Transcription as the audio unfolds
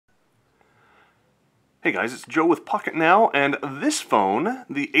Hey guys, it's Joe with Pocketnow, and this phone,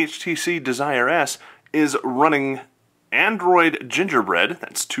 the HTC Desire S, is running Android Gingerbread,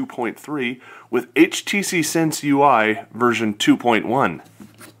 that's 2.3, with HTC Sense UI version 2.1.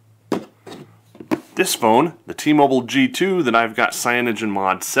 This phone, the T-Mobile G2 that I've got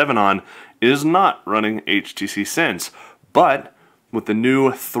CyanogenMod 7 on, is not running HTC Sense, but with the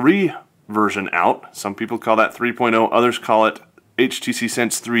new 3 version out, some people call that 3.0, others call it HTC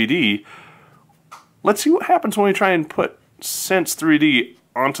Sense 3D, let's see what happens when we try and put Sense 3D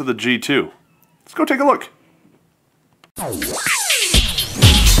onto the G2. Let's go take a look.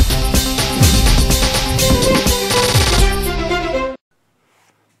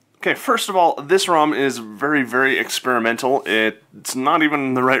 Okay, first of all, this ROM is very, very experimental. It's not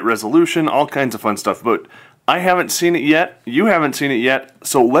even the right resolution, all kinds of fun stuff, but I haven't seen it yet, you haven't seen it yet,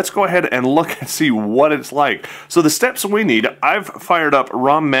 so let's go ahead and look and see what it's like. So the steps we need, I've fired up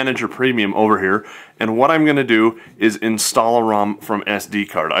ROM Manager Premium over here, and what I'm going to do is install a ROM from SD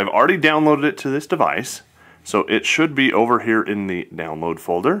card. I've already downloaded it to this device, so it should be over here in the download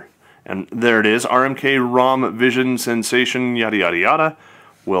folder. And there it is, RMK ROM Vision Sensation yada yada yada.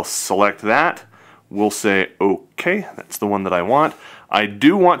 We'll select that. We'll say OK, that's the one that I want. I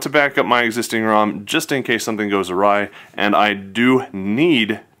do want to back up my existing ROM just in case something goes awry, and I do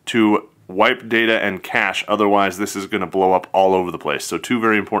need to wipe data and cache, otherwise this is going to blow up all over the place. So 2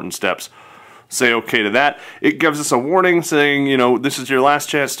 very important steps. Say OK to that. It gives us a warning saying, you know, this is your last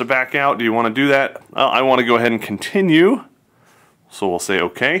chance to back out. Do you want to do that? Well, I want to go ahead and continue. So we'll say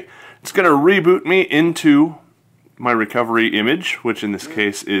OK. It's going to reboot me into my recovery image, which in this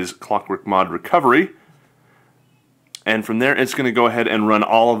case is Clockwork Mod Recovery. And from there, it's going to go ahead and run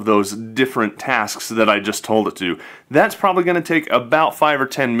all of those different tasks that I just told it to. That's probably going to take about 5 or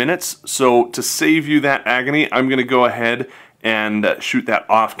 10 minutes. So to save you that agony, I'm going to go ahead and shoot that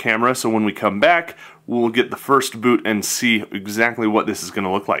off camera. So when we come back, we'll get the first boot and see exactly what this is going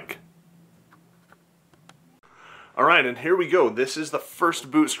to look like. Alright, and here we go. This is the first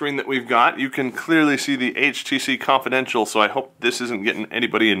boot screen that we've got. You can clearly see the HTC Confidential, so I hope this isn't getting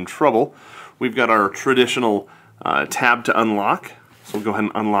anybody in trouble. We've got our traditional tab to unlock, so we'll go ahead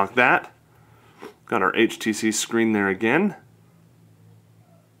and unlock that. Got our HTC screen there again.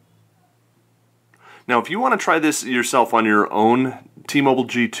 Now if you want to try this yourself on your own T-Mobile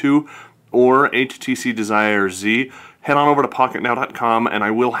G2 or HTC Desire Z, head on over to Pocketnow.com and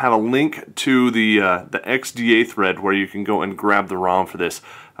I will have a link to the XDA thread where you can go and grab the ROM for this.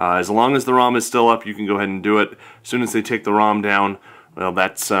 As long as the ROM is still up, you can go ahead and do it. As soon as they take the ROM down, well,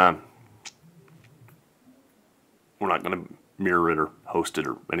 that's we're not going to mirror it or host it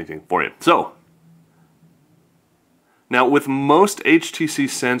or anything for you. So, now with most HTC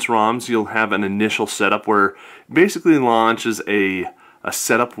Sense ROMs, you'll have an initial setup where it basically launches a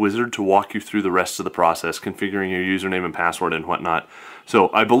setup wizard to walk you through the rest of the process, configuring your username and password and whatnot. So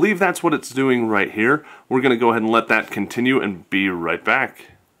I believe that's what it's doing right here. We're going to go ahead and let that continue and be right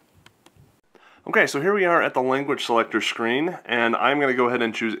back. Okay, so here we are at the language selector screen, and I'm going to go ahead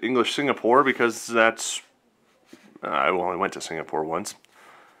and choose English Singapore because that's I went to Singapore once,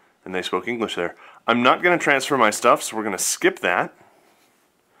 and they spoke English there. I'm not going to transfer my stuff, so we're going to skip that.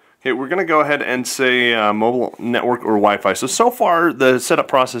 Okay, we're going to go ahead and say mobile network or Wi-Fi. So far, the setup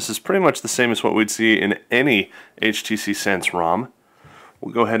process is pretty much the same as what we'd see in any HTC Sense ROM.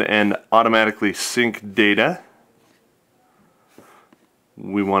 We'll go ahead and automatically sync data.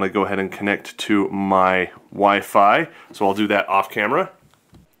 We want to go ahead and connect to my Wi-Fi, so I'll do that off camera.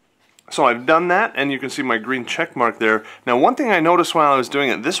 So I've done that, and you can see my green check mark there. Now one thing I noticed while I was doing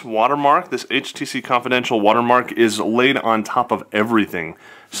it, this watermark, this HTC Confidential watermark, is laid on top of everything.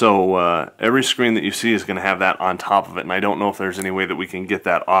 So every screen that you see is going to have that on top of it, and I don't know if there's any way that we can get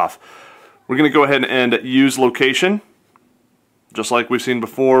that off. We're going to go ahead and use location. Just like we've seen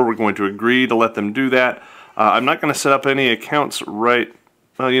before, we're going to agree to let them do that. I'm not going to set up any accounts right.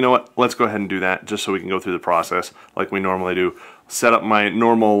 Well, you know what? Let's go ahead and do that just so we can go through the process like we normally do. Set up my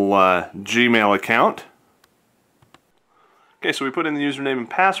normal Gmail account. Okay, so we put in the username and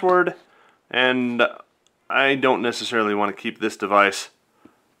password, and I don't necessarily want to keep this device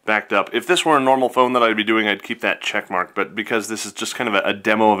backed up. If this were a normal phone that I'd be doing, I'd keep that check mark, but because this is just kind of a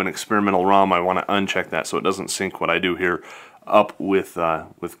demo of an experimental ROM, I want to uncheck that so it doesn't sync what I do here up with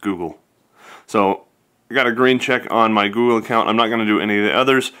Google. So I got a green check on my Google account. I'm not going to do any of the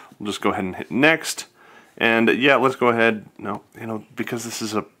others. We'll just go ahead and hit next. And yeah, let's go ahead. No, you know, because this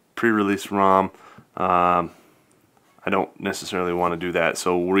is a pre-release ROM, I don't necessarily want to do that.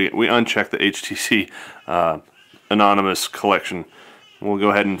 So we uncheck the HTC anonymous collection. We'll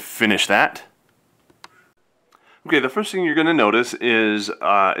go ahead and finish that. Okay, the first thing you're going to notice is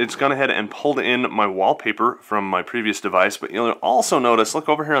it's gone ahead and pulled in my wallpaper from my previous device, but you'll also notice, look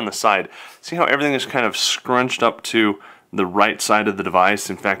over here on the side, see how everything is kind of scrunched up to the right side of the device.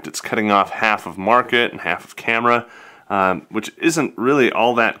 In fact, it's cutting off half of market and half of camera, which isn't really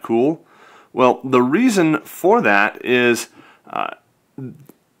all that cool. Well, the reason for that is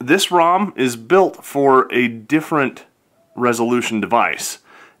this ROM is built for a different resolution device.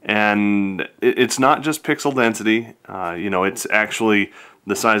 And it's not just pixel density, you know, it's actually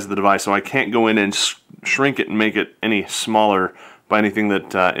the size of the device, so I can't go in and shrink it and make it any smaller by anything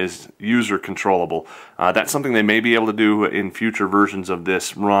that is user controllable. That's something they may be able to do in future versions of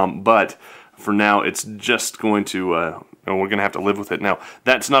this ROM, but for now it's just going to, we're going to have to live with it. Now,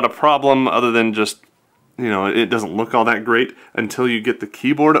 that's not a problem other than just, you know, it doesn't look all that great until you get the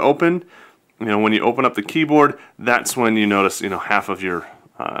keyboard open. You know, when you open up the keyboard, that's when you notice, you know, half of your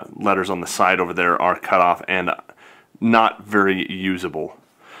letters on the side over there are cut off and not very usable.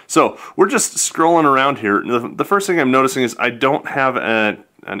 So we're just scrolling around here. The first thing I'm noticing is I don't have an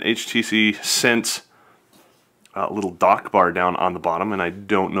HTC Sense little dock bar down on the bottom, and I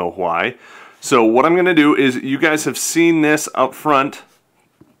don't know why. So what I'm going to do is, you guys have seen this up front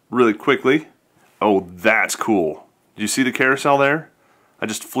really quickly. Oh, that's cool. Do you see the carousel there? I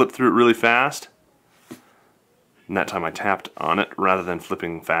just flipped through it really fast. And that time I tapped on it rather than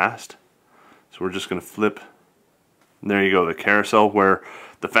flipping fast. So we're just going to flip. And there you go, the carousel, where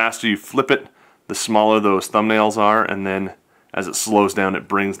the faster you flip it, the smaller those thumbnails are, and then as it slows down, it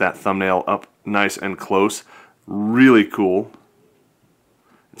brings that thumbnail up nice and close. Really cool.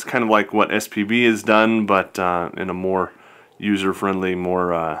 It's kind of like what SPB has done, but in a more user-friendly,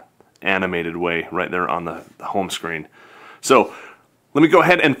 more animated way right there on the home screen. So let me go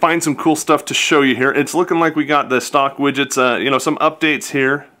ahead and find some cool stuff to show you here. It's looking like we got the stock widgets, you know, some updates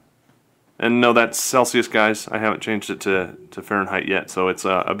here. And no, that's Celsius, guys. I haven't changed it to Fahrenheit yet, so it's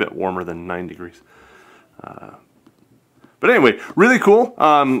a bit warmer than 9 degrees. But anyway, really cool.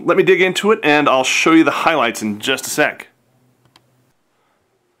 Let me dig into it, and I'll show you the highlights in just a sec.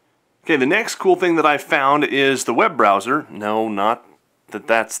 Okay, the next cool thing that I found is the web browser. No, not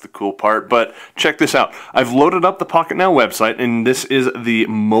that's the cool part, but check this out. I've loaded up the Pocketnow website, and this is the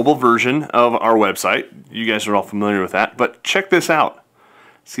mobile version of our website. You guys are all familiar with that, but check this out.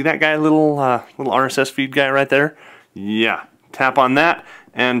 See that guy, little RSS feed guy right there? Yeah, tap on that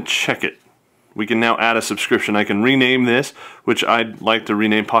and check it. We can now add a subscription. I can rename this, which I'd like to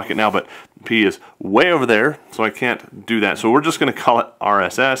rename Pocketnow, but P is way over there, so I can't do that. So we're just going to call it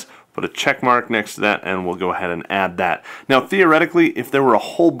RSS. Put a check mark next to that, and we'll go ahead and add that. Now, theoretically, if there were a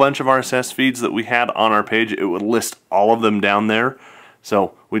whole bunch of RSS feeds that we had on our page, it would list all of them down there,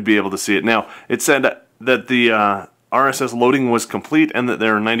 so we'd be able to see it. Now, it said that the RSS loading was complete and that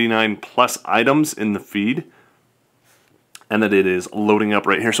there are 99 plus items in the feed, and that it is loading up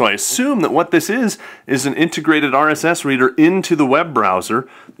right here. So I assume that what this is an integrated RSS reader into the web browser.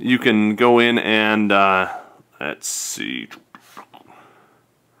 You can go in and, let's see.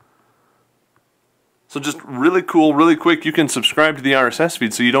 So just really cool, really quick, you can subscribe to the RSS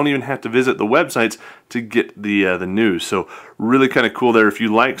feed, so you don't even have to visit the websites to get the news. So really kind of cool there. If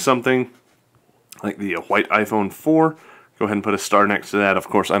you like something like the white iPhone 4, go ahead and put a star next to that. Of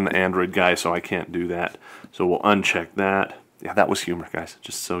course, I'm the Android guy, so I can't do that. So we'll uncheck that. Yeah, that was humor, guys,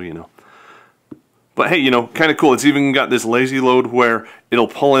 just so you know. But hey, you know, kind of cool. It's even got this lazy load where it'll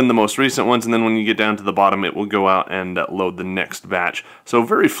pull in the most recent ones, and then when you get down to the bottom, it will go out and load the next batch. So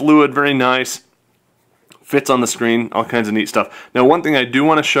very fluid, very nice. Fits on the screen, all kinds of neat stuff. Now, one thing I do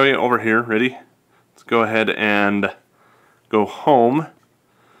want to show you over here, ready? Let's go ahead and go home,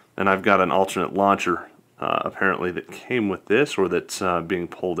 and I've got an alternate launcher apparently that came with this, or that's being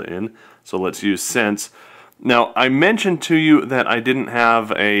pulled in. So let's use Sense. Now, I mentioned to you that I didn't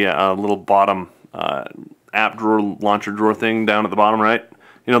have a little bottom app drawer, launcher drawer thing down at the bottom right.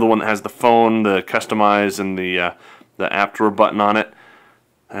 You know, the one that has the phone, the customize, and the app drawer button on it.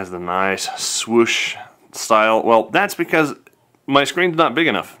 It has the nice swoosh style. Well, that's because my screen's not big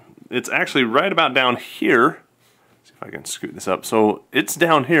enough. It's actually right about down here. Let's see if I can scoot this up. So it's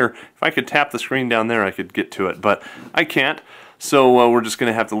down here. If I could tap the screen down there, I could get to it, but I can't. So we're just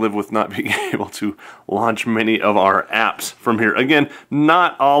going to have to live with not being able to launch many of our apps from here. Again,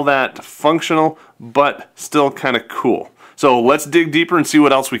 not all that functional, but still kind of cool. So let's dig deeper and see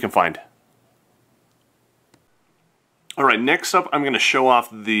what else we can find. Alright, next up I'm going to show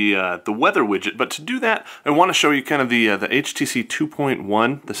off the weather widget, but to do that I want to show you kind of the HTC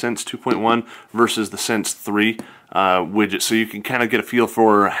 2.1, the Sense 2.1 versus the Sense 3 widget, so you can kind of get a feel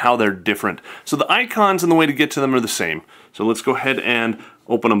for how they're different. So the icons and the way to get to them are the same. So let's go ahead and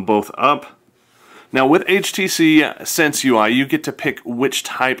open them both up. Now with HTC Sense UI, you get to pick which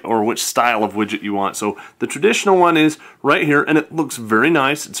type or which style of widget you want. So the traditional one is right here, and it looks very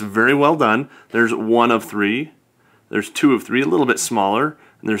nice. It's very well done. There's 1 of 3. There's 2 of 3, a little bit smaller.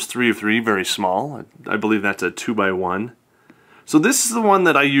 And there's 3 of 3, very small. I believe that's a 2x1. So this is the one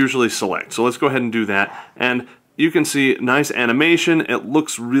that I usually select. So let's go ahead and do that. And you can see nice animation. It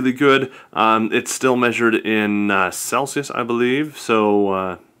looks really good. It's still measured in Celsius, I believe.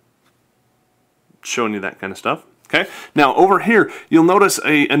 So showing you that kind of stuff. Okay. Now over here, you'll notice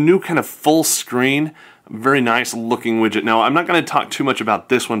a new kind of full screen, very nice looking widget. Now I'm not going to talk too much about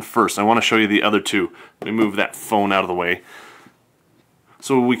this one first. I want to show you the other two. Let me move that phone out of the way.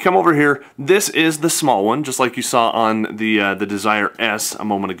 So we come over here. This is the small one, just like you saw on the Desire S a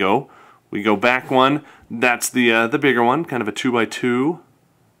moment ago. We go back one. That's the bigger one, kind of a 2x2.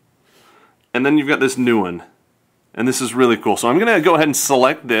 And then you've got this new one, and this is really cool. So I'm going to go ahead and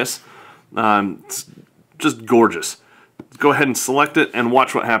select this. It's just gorgeous. Let's go ahead and select it and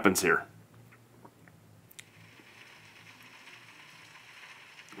watch what happens here.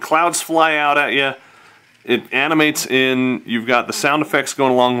 Clouds fly out at you. It animates in. You've got the sound effects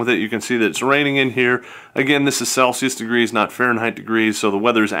going along with it. You can see that it's raining in here. Again, this is Celsius degrees, not Fahrenheit degrees, so the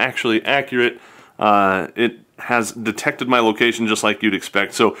weather is actually accurate. It has detected my location just like you'd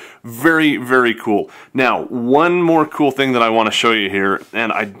expect. So very, very cool. Now, one more cool thing that I want to show you here,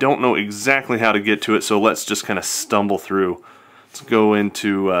 and I don't know exactly how to get to it, so let's just kind of stumble through. Let's go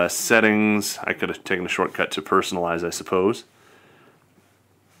into settings. I could have taken a shortcut to personalize, I suppose.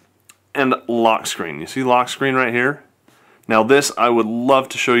 And lock screen. You see lock screen right here? Now this I would love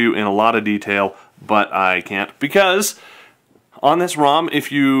to show you in a lot of detail, but I can't because on this ROM,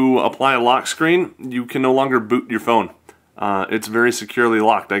 if you apply a lock screen, you can no longer boot your phone. It's very securely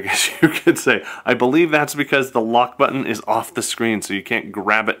locked, I guess you could say. I believe that's because the lock button is off the screen, so you can't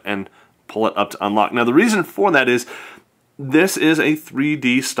grab it and pull it up to unlock. Now the reason for that is this is a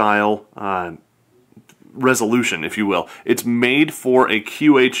 3D style resolution, if you will. It's made for a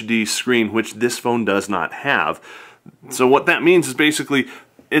QHD screen, which this phone does not have. So what that means is basically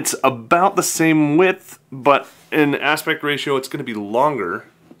it's about the same width, but in aspect ratio it's going to be longer.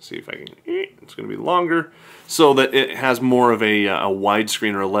 Let's see if I can. It's going to be longer so that it has more of a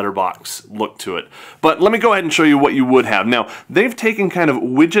widescreen or a letterbox look to it. But let me go ahead and show you what you would have. Now, they've taken kind of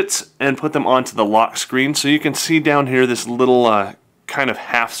widgets and put them onto the lock screen, so you can see down here this little kind of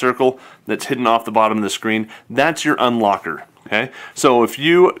half circle that's hidden off the bottom of the screen. That's your unlocker. Okay, so if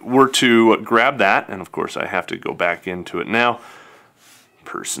you were to grab that, and of course I have to go back into it now,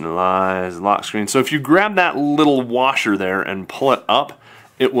 personalize lock screen. So if you grab that little washer there and pull it up,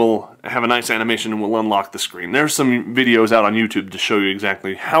 it will have a nice animation and will unlock the screen. There's some videos out on YouTube to show you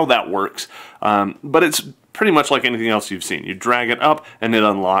exactly how that works, but it's pretty much like anything else you've seen. You drag it up and it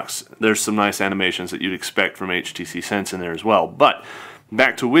unlocks. There's some nice animations that you'd expect from HTC Sense in there as well. But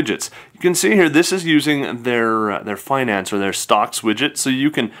back to widgets. You can see here this is using their finance or their stocks widget, so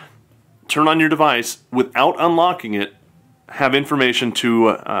you can turn on your device without unlocking it, have information to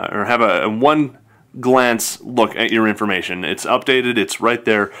or have a one glance look at your information. It's updated, it's right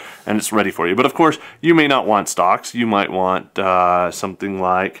there, and it's ready for you. But of course, you may not want stocks. You might want something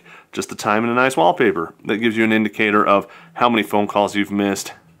like just the time and a nice wallpaper that gives you an indicator of how many phone calls you've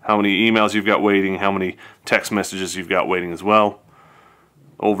missed, how many emails you've got waiting, how many text messages you've got waiting as well.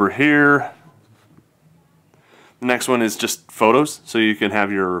 Over here, the next one is just photos, so you can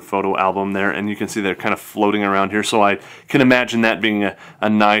have your photo album there, and you can see they're kind of floating around here, so I can imagine that being a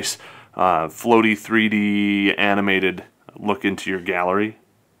nice floaty 3D animated look into your gallery,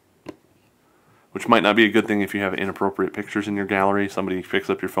 which might not be a good thing if you have inappropriate pictures in your gallery. Somebody picks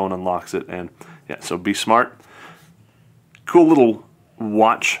up your phone, unlocks it, and yeah, so be smart. Cool little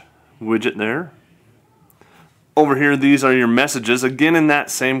watch widget there. Over here, these are your messages, again in that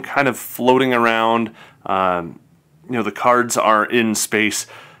same kind of floating around. You know, the cards are in space,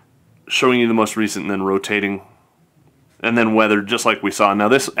 showing you the most recent and then rotating. And then weather, just like we saw. Now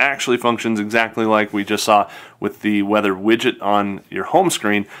this actually functions exactly like we just saw with the weather widget on your home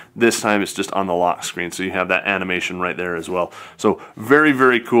screen. This time it's just on the lock screen, so you have that animation right there as well. So very,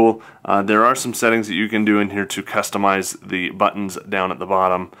 very cool. There are some settings that you can do in here to customize the buttons down at the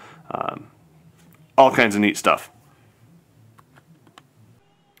bottom. All kinds of neat stuff.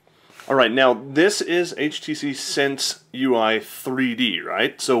 Alright, now this is HTC Sense UI 3D,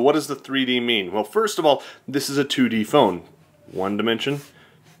 right? So what does the 3D mean? Well, first of all, this is a 2D phone. 1 dimension,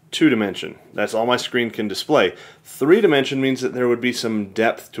 2 dimension. That's all my screen can display. 3 dimension means that there would be some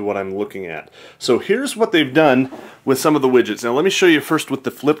depth to what I'm looking at. So here's what they've done with some of the widgets. Now let me show you first with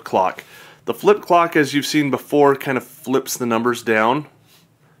the flip clock. The flip clock, as you've seen before, kind of flips the numbers down.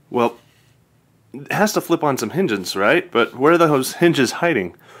 Well, it has to flip on some hinges, right? But where are those hinges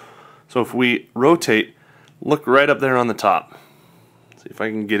hiding? So if we rotate, look right up there on the top. See if I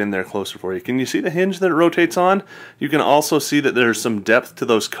can get in there closer for you. Can you see the hinge that it rotates on? You can also see that there's some depth to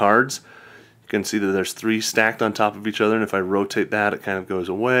those cards. You can see that there's 3 stacked on top of each other, and if I rotate that, it kind of goes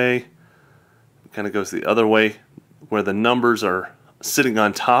away. It kind of goes the other way, where the numbers are sitting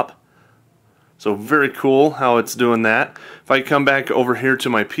on top. So very cool how it's doing that. If I come back over here to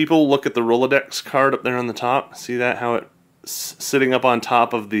my people, look at the Rolodex card up there on the top. See that, how it's sitting up on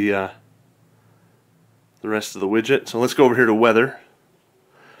top of the rest of the widget. So let's go over here to weather.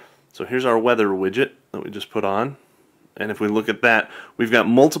 So here's our weather widget that we just put on. And if we look at that, we've got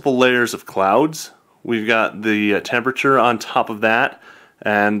multiple layers of clouds. We've got the temperature on top of that,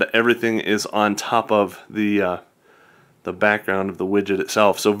 and everything is on top of the background of the widget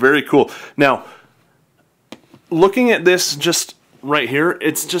itself. So very cool. Now, looking at this just right here,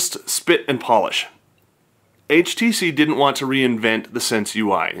 it's just spit and polish. HTC didn't want to reinvent the Sense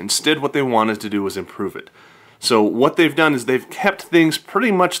UI. Instead, what they wanted to do was improve it. So what they've done is they've kept things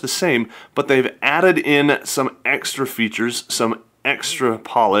pretty much the same, but they've added in some extra features, some extra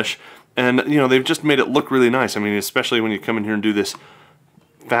polish, and you know, they've just made it look really nice. I mean, especially when you come in here and do this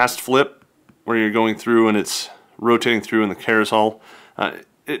fast flip where you're going through and it's rotating through in the carousel.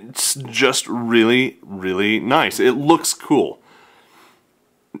 It's just really, really nice. It looks cool.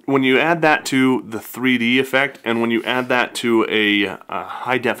 When you add that to the 3D effect, and when you add that to a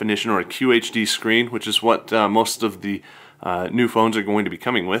high definition or a QHD screen, which is what most of the new phones are going to be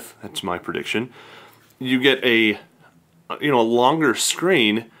coming with, that's my prediction, you get a longer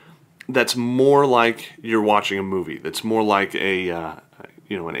screen that's more like you're watching a movie. That's more like a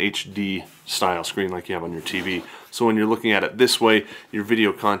an HD style screen like you have on your TV. So when you're looking at it this way, your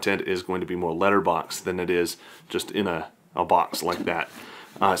video content is going to be more letterbox than it is just in a box like that.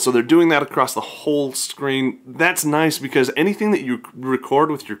 So they're doing that across the whole screen. That's nice because anything that you record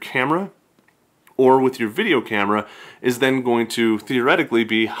with your camera or with your video camera is then going to theoretically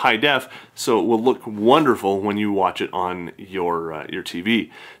be high def, so it will look wonderful when you watch it on your TV.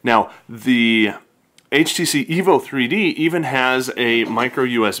 Now, the HTC Evo 3D even has a micro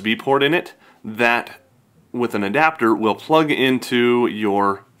USB port in it that, with an adapter, will plug into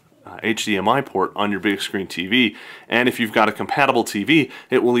your HDMI port on your big screen TV, and if you've got a compatible TV,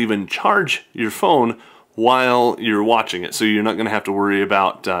 it will even charge your phone while you're watching it, so you're not going to have to worry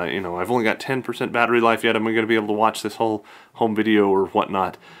about I've only got 10% battery life yet, am I going to be able to watch this whole home video or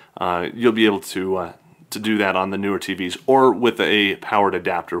whatnot. You'll be able to do that on the newer TVs, or with a powered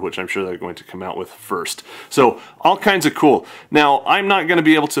adapter, which I'm sure they're going to come out with first. So all kinds of cool. Now, I'm not going to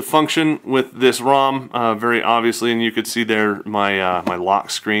be able to function with this ROM very obviously, and you could see there my my lock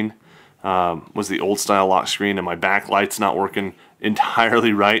screen was the old style lock screen, and my backlight's not working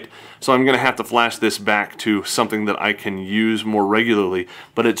entirely right. So I'm going to have to flash this back to something that I can use more regularly.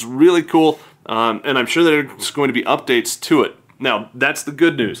 But it's really cool, and I'm sure there's going to be updates to it. Now, that's the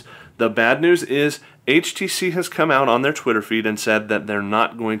good news. The bad news is HTC has come out on their Twitter feed and said that they're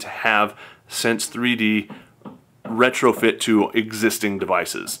not going to have Sense 3D retrofit to existing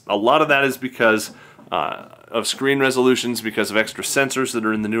devices. A lot of that is because of screen resolutions, because of extra sensors that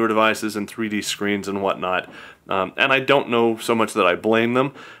are in the newer devices and 3D screens and whatnot. And I don't know so much that I blame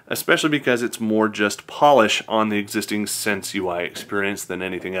them, especially because it's more just polish on the existing Sense UI experience than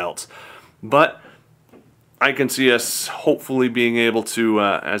anything else. But I can see us hopefully being able to,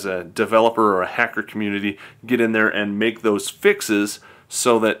 as a developer or a hacker community, get in there and make those fixes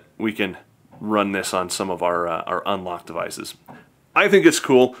so that we can run this on some of our unlocked devices. I think it's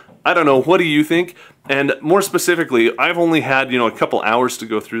cool. I don't know, what do you think? And more specifically, I've only had a couple hours to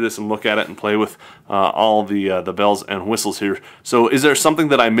go through this and look at it and play with all the bells and whistles here. So is there something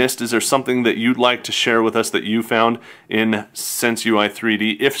that I missed? Is there something that you'd like to share with us that you found in Sense UI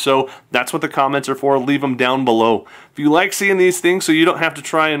 3D? If so, that's what the comments are for. Leave them down below. If you like seeing these things so you don't have to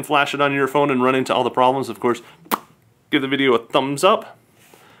try and flash it on your phone and run into all the problems, of course, give the video a thumbs up.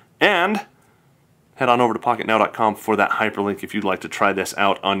 And head on over to Pocketnow.com for that hyperlink if you'd like to try this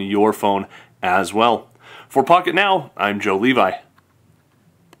out on your phone as well. For Pocketnow, I'm Joe Levi.